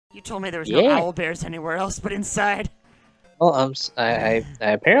You told me there was no owl bears anywhere else but inside. Well, I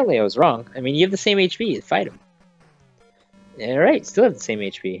apparently I was wrong. I mean, you have the same HP. Fight him. All right, still have the same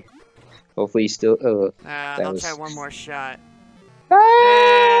HP. Hopefully, you still. Oh, I'll try one more shot.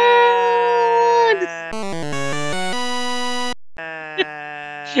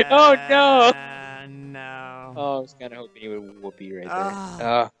 Oh no! No. Oh, I was kind of hoping he would whoop you right there.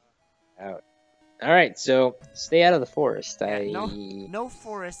 Oh, out. All right, so stay out of the forest. Yeah, no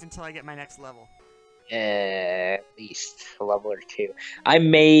forest until I get my next level. At least a level or two. I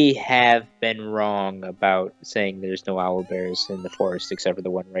may have been wrong about saying there's no owl bears in the forest except for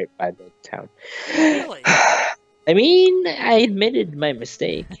the one right by the town. Really? I mean, I admitted my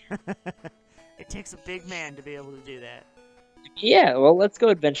mistake. It takes a big man to be able to do that. Yeah, well, let's go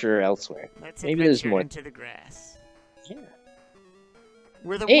adventure elsewhere. Let's Maybe there's more into the grass. Yeah.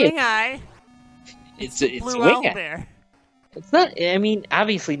 We're the wing eye. It's blue wing owl bear. It's not. I mean,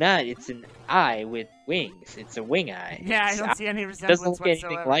 obviously not. It's an eye with wings. It's a wing eye. Yeah, I don't see any resemblance doesn't look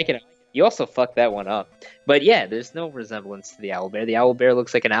whatsoever. anything like it. You also fucked that one up. But yeah, there's no resemblance to the owl bear. The owl bear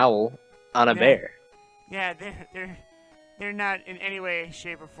looks like an owl on a bear. Yeah, they're not in any way,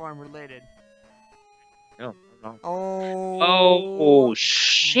 shape, or form related. No. Oh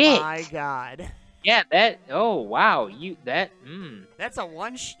shit! My God. Yeah, that. Oh wow, That's a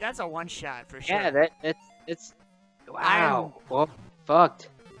one shot for sure. Yeah, that's. Wow. Well, fucked.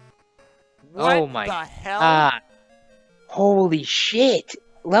 What my the hell? God. Holy shit!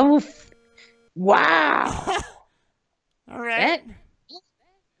 Wow. All right.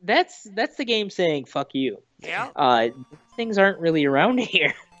 That's the game saying fuck you. Yeah. Things aren't really around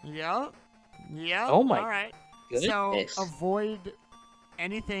here. Yep. Oh my. All right. Goodness. So avoid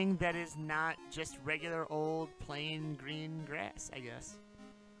anything that is not just regular old plain green grass, I guess.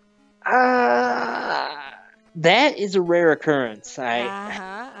 That is a rare occurrence. But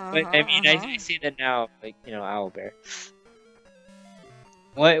I mean, I see that now, like, owl bear.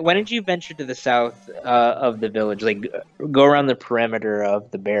 Why did you venture to the south of the village? Like, go around the perimeter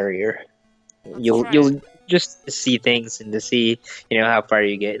of the barrier. You'll just see things and to see, how far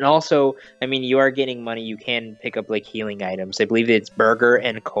you get. And also, I mean, you are getting money. You can pick up, like, healing items. I believe it's burger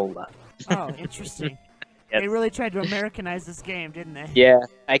and cola. Oh, interesting. Yes. They really tried to Americanize this game, didn't they? Yeah,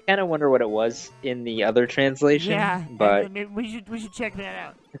 I kind of wonder what it was in the other translation. Yeah, but maybe we should check that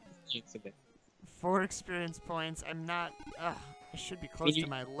out. 4 experience points. I'm not. I should be close to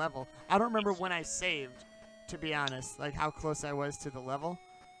my level. I don't remember when I saved, to be honest. Like how close I was to the level.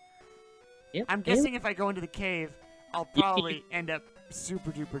 Yep. I'm guessing if I go into the cave, I'll probably end up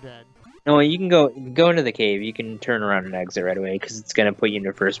super duper dead. No, you can go into the cave. You can turn around and exit right away because it's gonna put you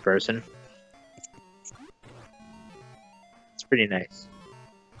into first person. It's pretty nice.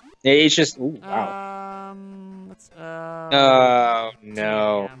 It's just wow. Oh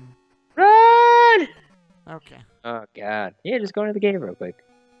no! Damn. Run! Okay. Oh god! Yeah, just go into the cave real quick.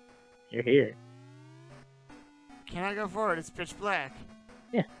 You're here. Can I go forward? It's pitch black.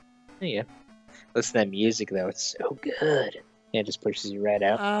 Yeah. There you go. Listen to that music though; it's so good. Yeah, it just pushes you right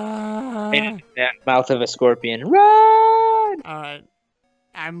out. And that mouth of a scorpion. Run! All right.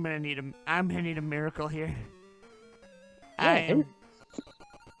 I'm gonna need a miracle here. Yeah,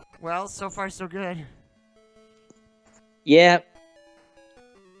 well, so far so good. Yeah.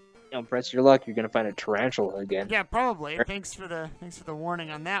 Don't press your luck. You're gonna find a tarantula again. Yeah, probably. Thanks for the warning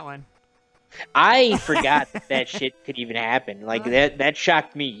on that one. I forgot that shit could even happen. Like that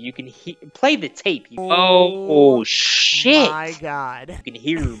shocked me. You can play the tape. Oh shit! My God! You can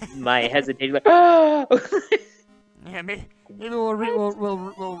hear my hesitation. Like, oh! Yeah, maybe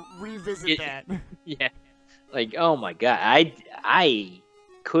we'll revisit that. Yeah. Like, oh my god, I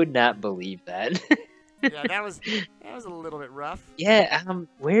could not believe that. Yeah, that was a little bit rough. Yeah,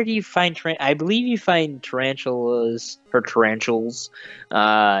 where do you find I believe you find tarantulas on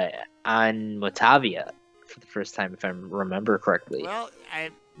Motavia for the first time, if I remember correctly. Well,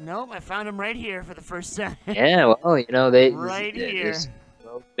 I found them right here for the first time. Yeah, well, right here.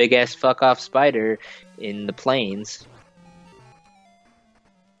 Big ass fuck off spider in the plains.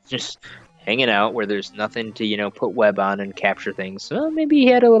 Just hanging out where there's nothing to, put web on and capture things. Well, maybe he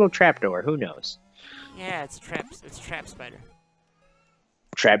had a little trapdoor. Who knows? Yeah, it's a trap spider.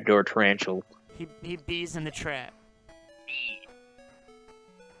 Trapdoor tarantula. He bees in the trap.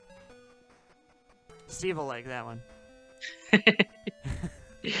 Steve will like that one.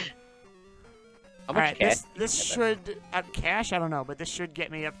 How much cash? This should cash. I don't know, but this should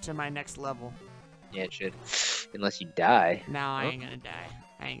get me up to my next level. Yeah, it should. Unless you die. No, I ain't gonna die.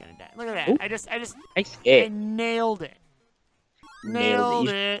 Look at that. Ooh. I nailed it. Nailed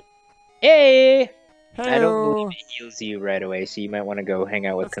it. Hey! I don't believe Hello. it heals you right away, so you might want to go hang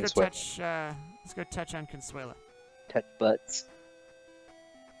out with Let's go Consuela. touch on Consuela. Touch butts.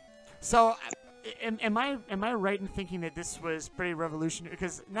 So, am I right in thinking that this was pretty revolutionary?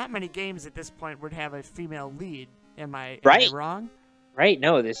 Because not many games at this point would have a female lead. Am I wrong? Right,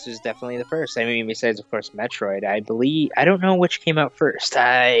 no, this was definitely the first. I mean, besides, of course, Metroid. I don't know which came out first.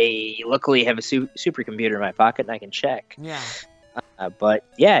 I luckily have a supercomputer in my pocket and I can check. Yeah. But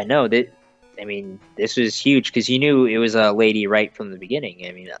yeah, no, this was huge because you knew it was a lady right from the beginning.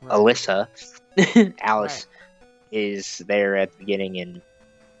 I mean, Right. Alyssa, Alice, is there at the beginning, and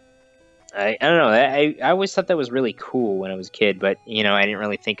I don't know. I always thought that was really cool when I was a kid, but I didn't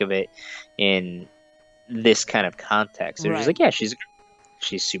really think of it in this kind of context. It was just like, yeah, she's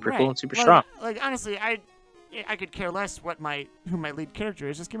super cool and super strong. Like honestly, I could care less who my lead character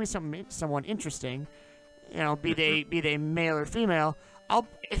is. Just give me someone interesting. Be they male or female.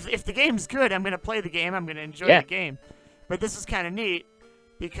 If the game's good, I'm gonna play the game. I'm gonna enjoy the game. But this is kind of neat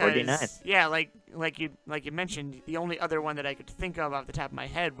because 49. yeah, like you mentioned, the only other one that I could think of off the top of my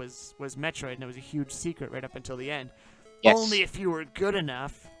head was Metroid, and it was a huge secret right up until the end. Yes. Only if you were good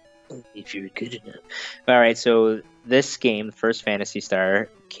enough. If you're good enough. All right, so this game, the first Phantasy Star,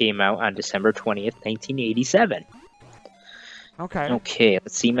 came out on December 20th, 1987. Okay. Okay,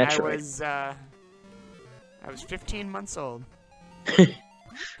 let's see Metroid. I was 15 months old.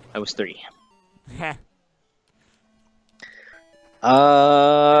 I was 3. You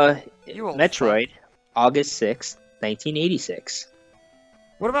old Metroid, fuck. August 6th, 1986.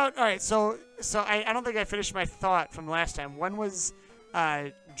 What about, all right, so I don't think I finished my thought from last time. When was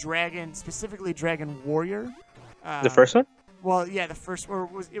specifically Dragon Warrior? The first one? Well, yeah, the first one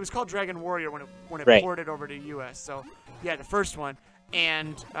it was called Dragon Warrior when it Right. ported over to US. So, yeah, the first one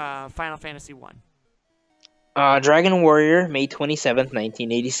and Final Fantasy 1. Dragon Warrior, May 27th,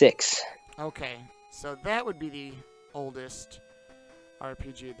 1986. Okay. So that would be the oldest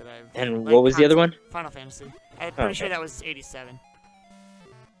RPG that I've And what was the other one? Final Fantasy. I'm pretty sure that was 87.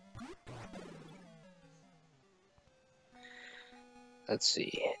 Let's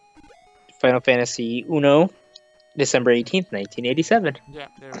see. Final Fantasy Uno, December 18th, 1987. Yeah,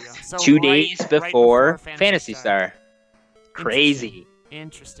 there we go. So 2 days before Phantasy Star. Crazy.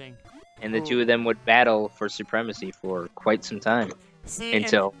 Interesting. And the two of them would battle for supremacy for quite some time. See,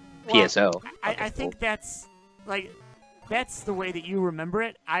 until PSO. I think that's the way that you remember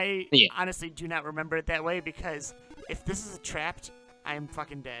it. I honestly do not remember it that way because if this is a trapped, I'm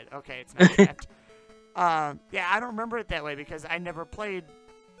fucking dead. Okay, it's not trapped. Yeah, I don't remember it that way because I never played.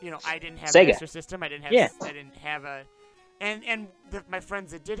 I didn't have Sega. a Master System. I didn't have. Yeah. I didn't have a. And my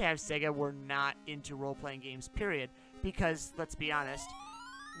friends that did have Sega were not into role-playing games. Period. Because let's be honest,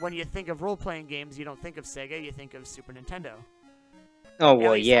 when you think of role-playing games, you don't think of Sega. You think of Super Nintendo. Oh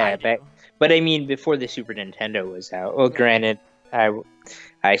well, yeah, but I mean, before the Super Nintendo was out. Well, granted,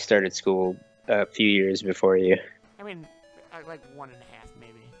 I started school a few years before you. I mean, like 1.5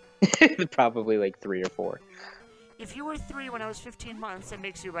 maybe. Probably like 3 or 4. If you were 3 when I was 15 months, that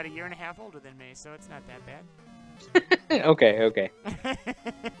makes you about 1.5 years older than me, so it's not that bad. Okay.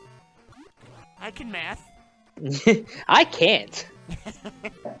 I can math. I can't.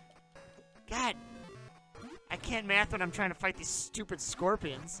 God. I can't math when I'm trying to fight these stupid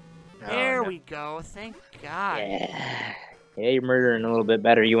scorpions. Oh, there we go. Thank God. Yeah, you're murdering a little bit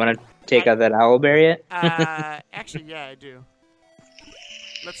better. You want to take out that owlbear yet? Actually, yeah, I do.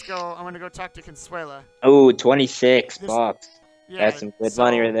 Let's go. I'm going to go talk to Consuela. Oh, 26 bucks. Yeah, that's some good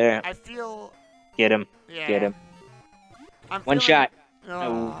money right there. I feel... Get him. Yeah. Get him. One shot.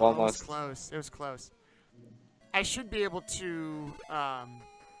 Oh, almost. It was close. It was close. I should be able to...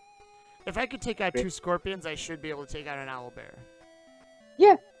 if I could take out 2 scorpions, I should be able to take out an owlbear.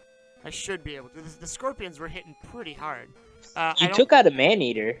 Yeah. I should be able to. The scorpions were hitting pretty hard. You took out a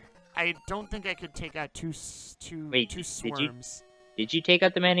man-eater. I don't think I could take out two swarms. Did you take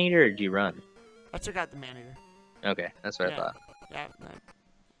out the man-eater, or did you run? I took out the man-eater. Okay, that's what I thought. Yeah,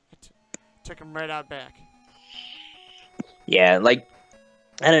 took him right out back. Yeah, like,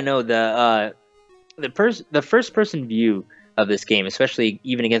 I don't know, the first-person view of this game, especially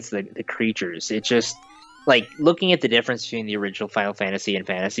even against the creatures, it just, like, looking at the difference between the original Final Fantasy and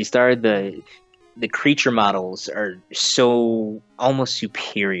Phantasy Star, the creature models are so almost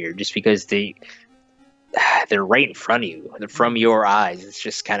superior just because they're right in front of you. They're from your eyes. It's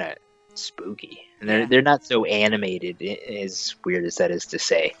just kind of spooky. And they're not so animated, as weird as that is to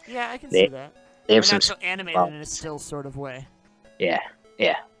say. Yeah, I can see that. They have they're some not so animated in a still sort of way. Yeah.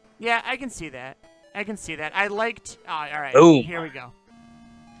 Yeah, I can see that. I liked... Oh, alright, here we go.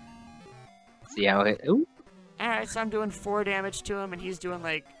 See how it... Ooh. Alright, so I'm doing 4 damage to him, and he's doing,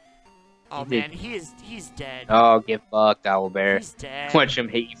 like, Oh man, he's dead. Oh, get fucked, Owlbear. He's dead. Watch him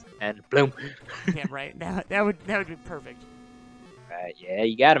hit you and bloom. Yeah, right. That would be perfect. Right, yeah,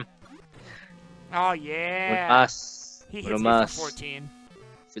 you got him. Oh yeah. Mas. He hits me for 14.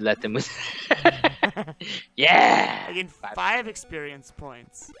 If you let them. Yeah. I gain 5 experience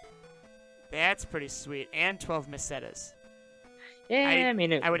points. That's pretty sweet, and 12 mesetas. Yeah, I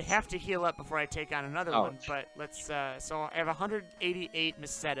mean, I would have to heal up before I take on another one, but let's. So I have 188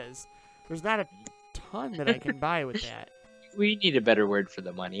 mesetas. There's not a ton that I can buy with that. We need a better word for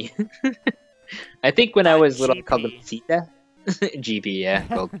the money. I think when I was little, I called them mesita. GP, yeah.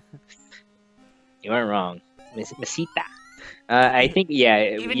 Well, you weren't wrong. Mesita. I think,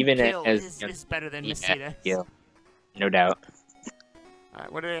 yeah, even Gil as is better than mesita. Yeah, no doubt.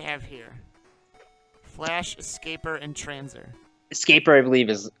 Alright, what do I have here? Flash, Escaper, and Transer. Escaper, I believe,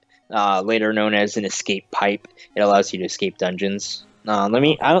 is later known as an escape pipe. It allows you to escape dungeons.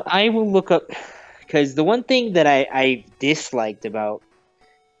 I will look up, because the one thing that I disliked about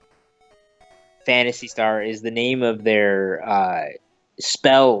Phantasy Star is the name of their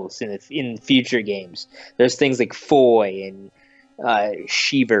spells in future games. There's things like Foy and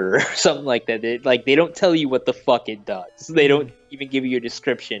Shiver or something like that. They don't tell you what the fuck it does. They don't even give you a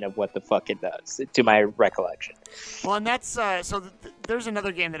description of what the fuck it does, to my recollection. Well, and that's there's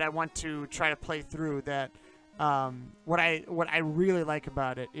another game that I want to try to play through that. What I really like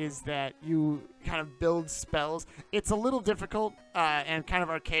about it is that you kind of build spells. It's a little difficult and kind of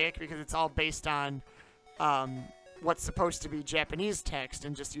archaic because it's all based on what's supposed to be Japanese text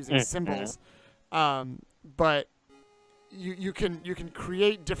and just using symbols. But you can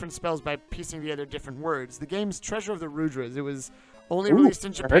create different spells by piecing together different words. The game's Treasure of the Rudras. It was only released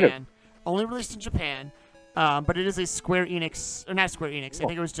in Japan. But it is a Square Enix, or not Square Enix. I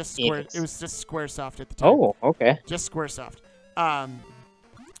think it was just Square. Enix. It was just SquareSoft at the time. Oh, okay. Just SquareSoft.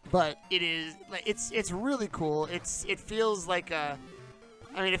 But it is it's really cool. It feels like a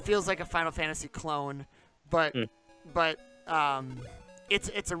Final Fantasy clone, but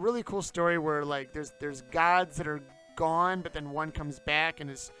it's a really cool story where like there's gods that are gone, but then one comes back and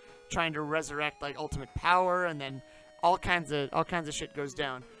is trying to resurrect like ultimate power, and then all kinds of shit goes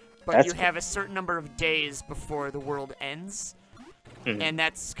down. But you have a certain number of days before the world ends, and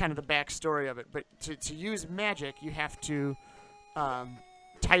that's kind of the backstory of it. But to use magic, you have to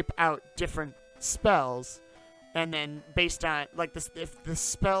type out different spells, and then based on like this, if the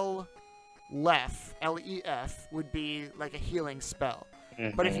spell Lef, L-E-F, would be like a healing spell.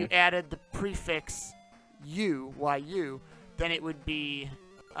 But if you added the prefix U, Y-U, then it would be,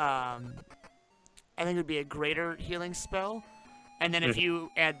 I think it would be a greater healing spell. And then if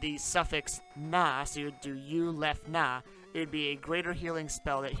you add the suffix na, so you would do U, Lef, na, it would be a greater healing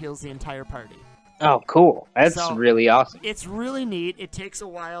spell that heals the entire party. Oh, cool. That's really awesome. It's really neat. It takes a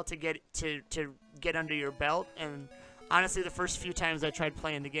while to get under your belt, and honestly, the first few times I tried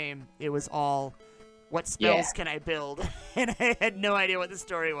playing the game, it was all, what spells can I build? And I had no idea what the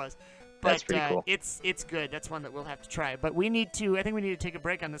story was. But that's pretty cool. It's good. That's one that we'll have to try. But I think we need to take a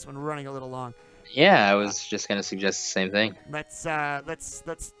break on this one. We're running a little long. Yeah, I was just gonna suggest the same thing. Let's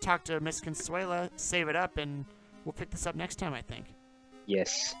talk to Miss Consuela, save it up, and we'll pick this up next time, I think.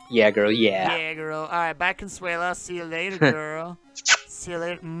 Yes. Yeah, girl. Yeah. Yeah, girl. All right, bye, Consuela. See you later, girl. See you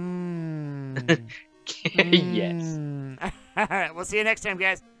later. Yes. All right, we'll see you next time,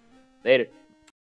 guys. Later.